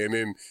actually, and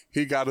then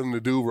he got him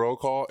to do roll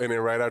call, and then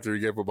right after he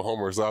gave up a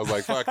homer, so I was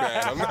like, "Fuck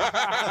that! I'm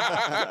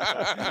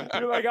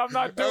not. You're like, I'm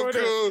not doing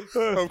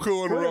it. I'm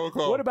cool on the roll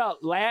call." What about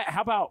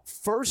how about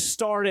first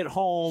start at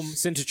home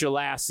since it's your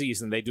last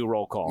season? They do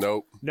roll call.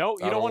 Nope. No,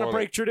 you I don't want to want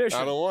break it. tradition.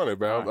 I don't want it,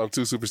 man. I'm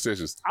too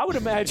superstitious. I would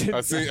imagine.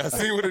 I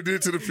see what it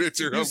did to the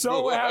pitcher. You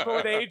saw what happened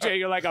with AJ.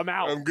 You're like, I'm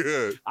out. I'm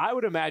good. I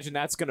would imagine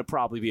that's going to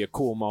probably be a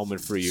cool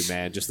moment for you,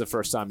 man. Just the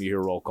first time you hear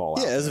roll call.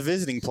 Yeah, out as a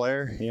visiting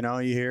player, you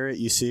hear it,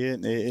 you see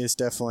it. It's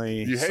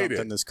definitely You hate something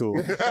it. that's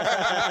cool.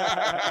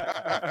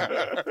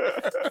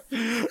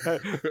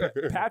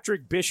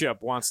 Patrick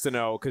Bishop wants to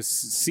know, because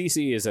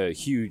CC is a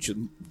huge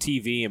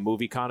TV and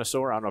movie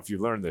connoisseur. I don't know if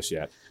you've learned this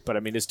yet, but I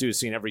mean, this dude's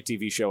seen every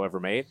TV show ever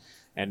made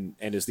and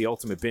is the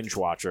ultimate binge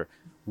watcher.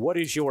 What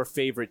is your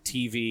favorite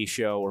TV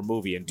show or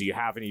movie, and do you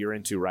have any you're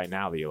into right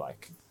now that you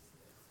like?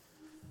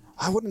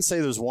 I wouldn't say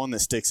there's one that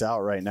sticks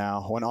out right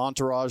now. When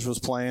Entourage was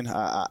playing,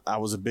 I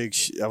was a big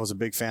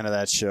fan of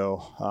that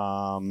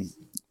show.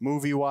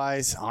 Movie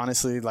wise,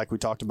 honestly, like we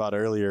talked about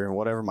earlier,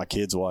 whatever my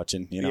kids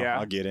watching, Yeah.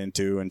 I'll get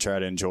into and try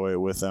to enjoy it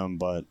with them.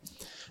 But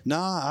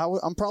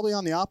I'm probably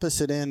on the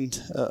opposite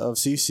end of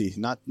CC.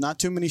 Not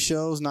too many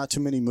shows, not too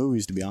many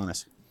movies, to be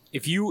honest.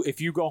 If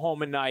you go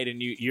home at night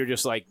and you're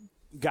just like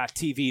got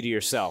TV to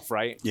yourself,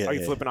 right? Yeah, Are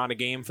you yeah. flipping on a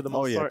game for the most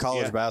Oh yeah, part?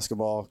 college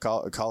basketball,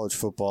 college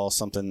football,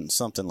 something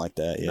like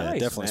that. Yeah, Nice,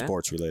 definitely man.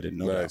 sports related.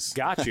 No doubt. Nice.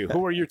 Got you.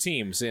 Who are your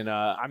teams? In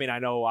I mean, I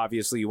know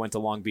obviously you went to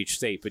Long Beach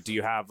State, but do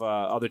you have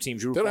other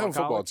teams you root They for don't in have a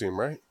football college? team,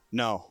 right?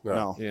 No.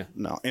 Yeah.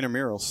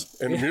 Intramurals.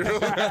 And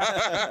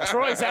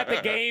Troy's at the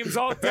games,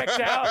 all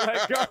decked out.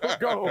 Like,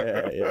 go.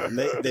 Yeah. And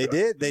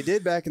they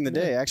did back in the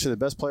day. Actually, the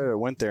best player that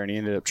went there and he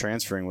ended up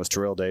transferring was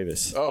Terrell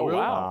Davis. Oh, really?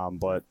 wow.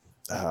 But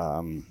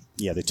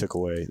they took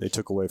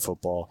away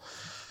football.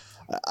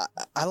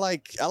 I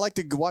like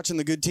watching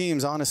the good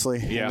teams, honestly,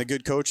 Yeah. and the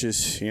good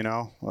coaches.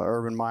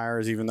 Urban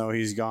Myers, even though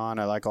he's gone,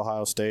 I like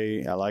Ohio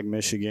State. I like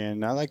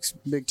Michigan. I like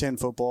Big Ten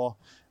football,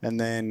 and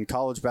then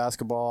college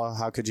basketball.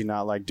 How could you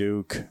not like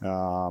Duke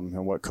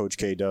and what Coach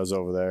K does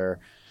over there?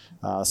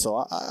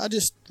 So I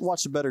just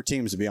watch the better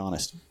teams, to be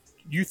honest.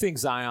 You think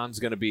Zion's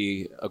going to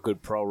be a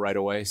good pro right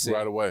away? Sid?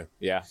 right away.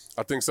 Yeah.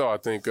 I think so. I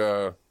think,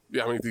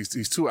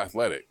 he's too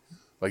athletic.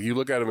 Like, you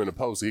look at him in the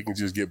post, he can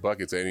just get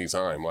buckets at any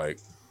time. Like,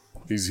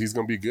 he's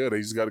going to be good.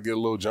 He's just got to get a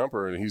little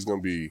jumper, and he's going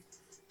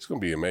to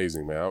be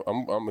amazing, man.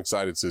 I'm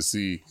excited to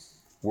see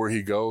where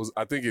he goes.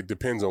 I think it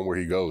depends on where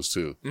he goes,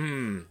 too.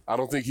 I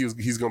don't think he's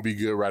going to be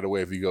good right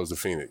away if he goes to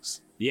Phoenix.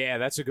 Yeah,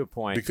 that's a good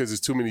point. Because there's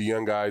too many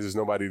young guys. There's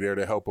nobody there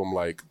to help him,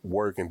 like,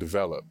 work and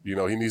develop. He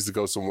needs to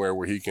go somewhere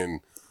where he can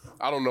 –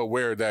 I don't know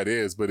where that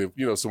is, but if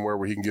somewhere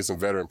where he can get some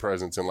veteran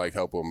presence and, like,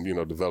 help him,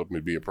 develop him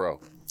to be a pro.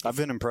 I've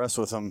been impressed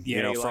with him. Yeah,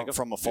 you know, you like him?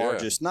 from afar. Yeah.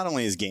 Just not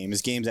only his game.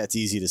 His game's that's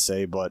easy to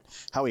say, but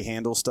how he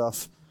handles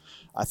stuff.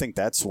 I think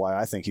that's why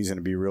I think he's going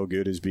to be real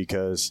good. Is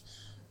because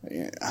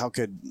how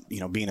could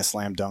being a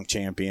slam dunk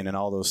champion and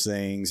all those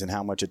things and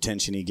how much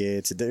attention he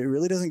gets, it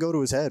really doesn't go to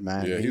his head,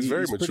 man. Yeah, he's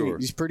very mature.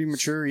 He's pretty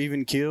mature,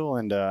 even keel,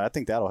 and I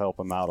think that'll help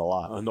him out a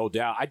lot. No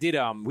doubt. I did.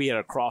 We had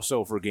a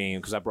crossover game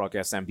because I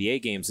broadcast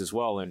NBA games as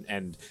well,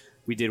 and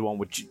we did one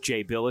with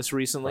Jay Billis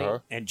recently,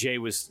 and Jay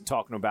was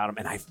talking about him,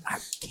 and I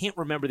can't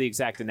remember the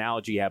exact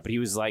analogy yet, but he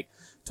was like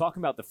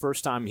talking about the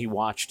first time he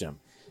watched him.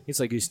 It's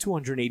like he's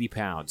 280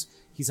 pounds.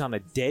 He's on a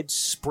dead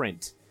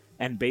sprint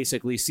and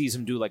basically sees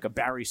him do like a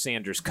Barry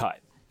Sanders cut.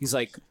 He's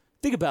like,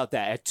 think about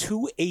that at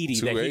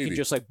 280 that he can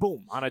just like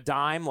boom on a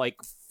dime like.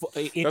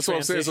 That's what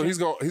I'm saying. So he's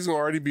gonna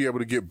already be able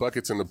to get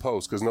buckets in the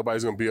post because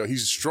nobody's gonna be.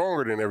 He's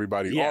stronger than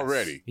everybody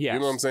already. Yes. You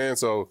know what I'm saying?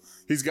 So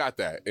he's got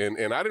that,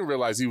 and I didn't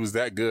realize he was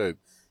that good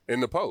in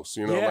the post.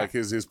 Like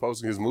his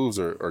posting, his moves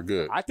are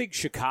good. I think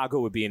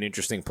Chicago would be an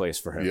interesting place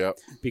for him. Yep.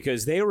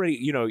 Because they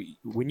already,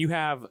 when you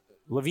have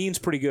Levine's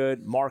pretty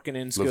good,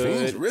 Markkinen's good.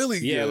 Levine's really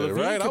good, Levine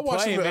right? I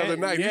watched play, him the man. other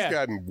night. Yeah. He's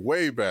gotten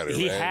way better.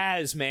 He man.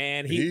 has,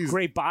 man. He's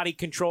great body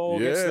control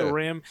against the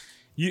rim.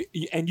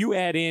 You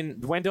add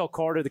in Wendell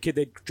Carter, the kid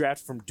they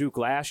drafted from Duke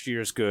last year,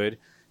 is good.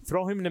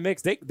 Throw him in the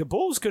mix. The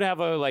Bulls could have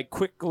a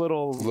quick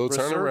little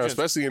turnaround,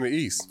 especially in the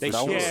East.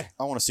 I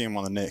want to see him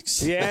on the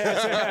Knicks.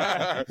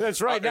 Yeah,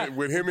 that's right.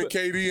 With him and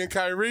KD and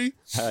Kyrie,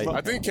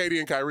 I think KD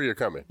and Kyrie are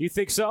coming. You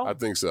think so? I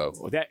think so.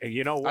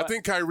 You know what? I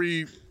think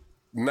Kyrie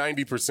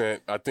 90%.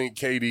 I think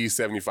KD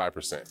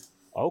 75%.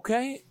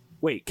 Okay.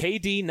 Wait,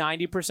 KD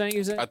 90%,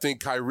 you said? I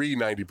think Kyrie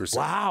 90%.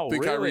 Wow, I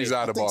think really? Kyrie's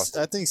out of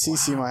Boston. I think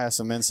CC might have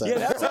some insight. Yeah,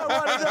 that's what I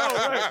want to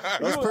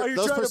know. Right.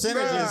 Those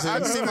percentages,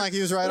 it seemed like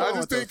he was right on. I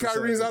just think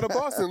Kyrie's out of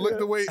Boston. Look at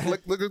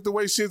the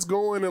way shit's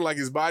going and like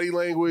his body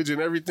language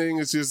and everything.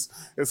 It's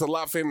a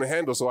lot for him to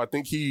handle. So I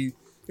think he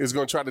is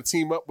going to try to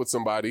team up with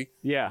somebody.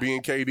 Yeah.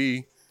 Being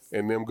KD.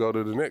 And them go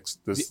to the Knicks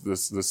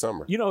this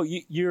summer.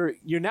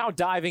 You're now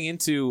diving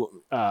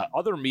into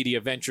other media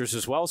ventures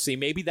as well. See,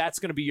 maybe that's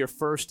going to be your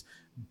first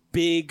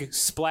big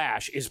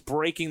splash, is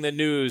breaking the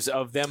news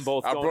of them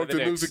both going to the Knicks. I broke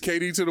the news of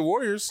KD to the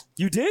Warriors.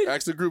 You did?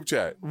 Ask the group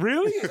chat.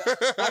 Really?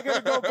 I got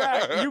to go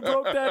back. You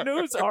broke that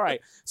news? All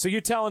right. So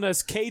you're telling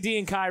us KD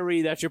and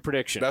Kyrie, that's your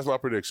prediction? That's my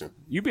prediction.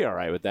 You'd be all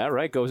right with that,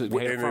 right? Go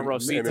front row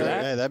seat to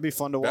that? Yeah, that'd be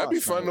fun to watch. That'd be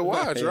fun to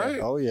watch,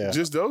 right? Oh, yeah.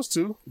 Just those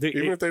two,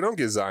 even if they don't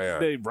get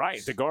Zion.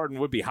 Right. The Garden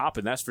would be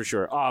hopping, that's for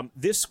sure.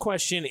 This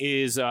question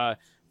is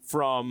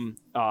from...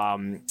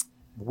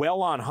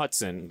 Well on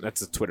Hudson,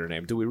 that's a Twitter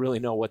name. Do we really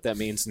know what that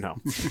means? No.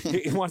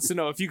 He wants to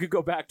know, if you could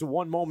go back to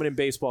one moment in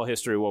baseball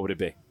history, what would it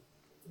be?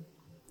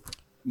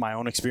 My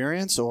own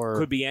experience, or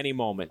could be any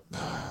moment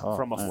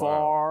from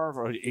afar.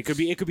 Or it could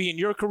be in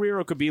your career.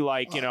 Or it could be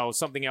like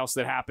something else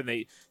that happened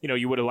that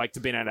you would have liked to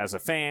have been at as a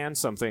fan,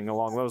 something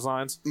along those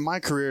lines. My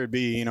career would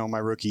be my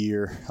rookie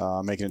year,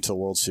 making it to the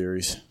World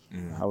Series.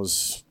 I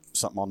was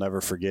something I'll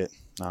never forget.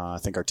 I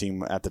think our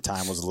team at the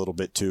time was a little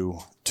bit too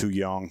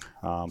young,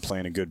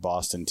 playing a good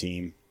Boston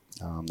team.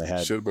 They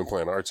should have been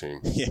playing our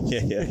team.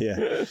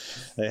 Yeah.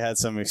 They had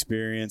some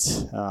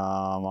experience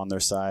on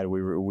their side.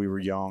 We were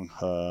young.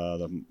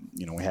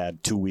 We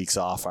had 2 weeks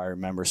off, I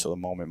remember, so the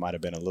moment might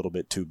have been a little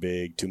bit too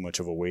big, too much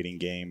of a waiting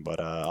game. But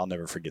I'll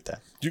never forget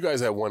that. You guys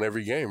had won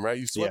every game, right?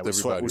 You swept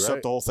everybody. We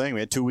swept the whole thing. We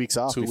had 2 weeks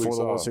off before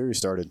the World Series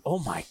started. Oh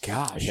my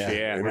gosh!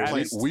 Yeah,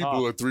 we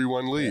blew a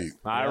 3-1 lead.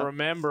 I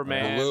remember,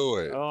 man. Blew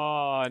it.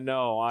 Oh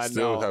no, I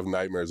still have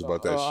nightmares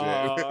about that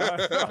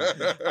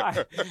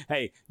shit.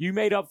 Hey, you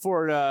made up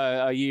for it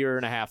a year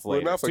and a half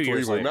later. Well, not for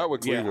Cleveland. Not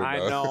with Cleveland. I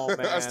know,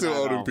 man. I still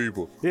owe them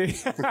people.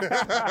 That's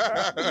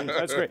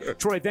great.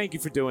 Troy, thank you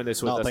for doing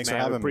this with us, thanks man.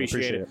 for having me.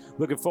 Appreciate it.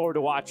 Looking forward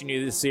to watching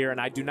you this year,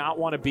 and I do not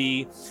want to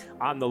be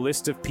on the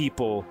list of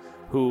people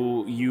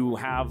who you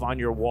have on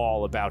your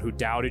wall about who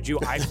doubted you.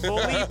 I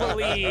fully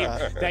believe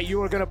that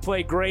you are going to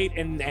play great,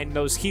 and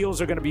those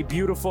heels are going to be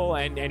beautiful,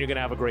 and you're going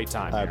to have a great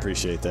time. I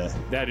appreciate that.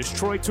 That is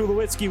Troy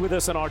Tulowitzki with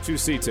us on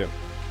R2C2.